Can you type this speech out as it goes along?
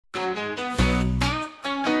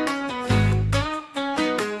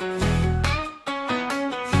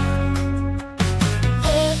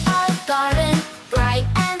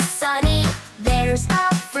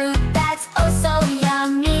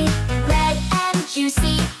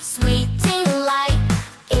juicy, sweet delight.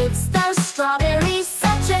 It's the strawberry,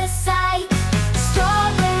 such a sight.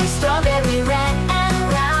 Strawberry, strawberry, red and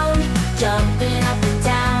round, jumping up and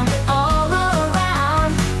down all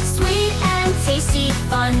around. Sweet and tasty,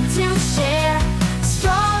 fun to share.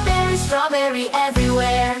 Strawberry, strawberry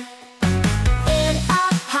everywhere. In a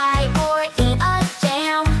pie or in a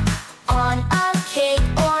jam, on a cake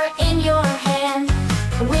or in your hand,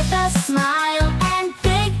 with a smile and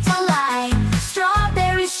big delight.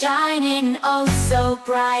 Strawberries shining oh so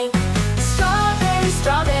bright. Strawberry,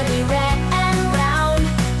 strawberry, red and round,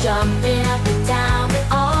 jumping up and down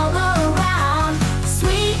all around.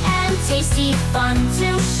 Sweet and tasty, fun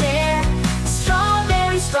to share.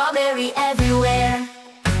 Strawberry, strawberry everywhere.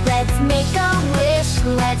 Let's make a wish,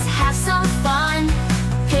 let's have some fun.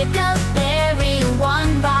 Pick a berry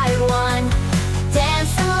one by one.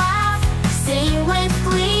 Dance and laugh, sing with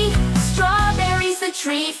glee. Strawberry's the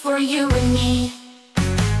treat for you and me.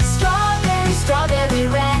 Strawberry, strawberry,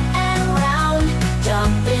 red and round,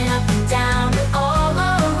 jumping up and down all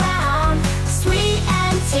around. Sweet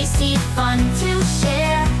and tasty, fun to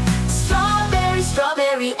share. Strawberry,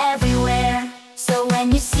 strawberry everywhere. So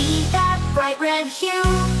when you see that bright red hue,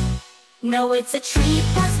 know it's a treat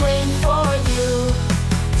that's waiting for you.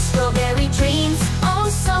 Strawberry dreams, oh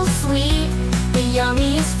so sweet, the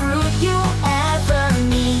yummiest fruit you'll ever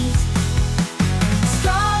meet.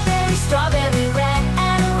 Strawberry, strawberry, red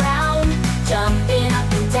and round, jumping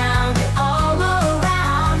up and down all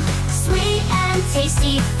around. Sweet and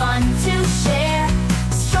tasty, fun to share.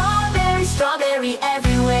 Strawberry, strawberry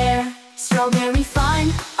everywhere. Strawberry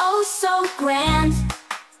fun, oh so grand.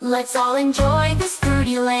 Let's all enjoy this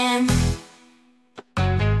fruity land.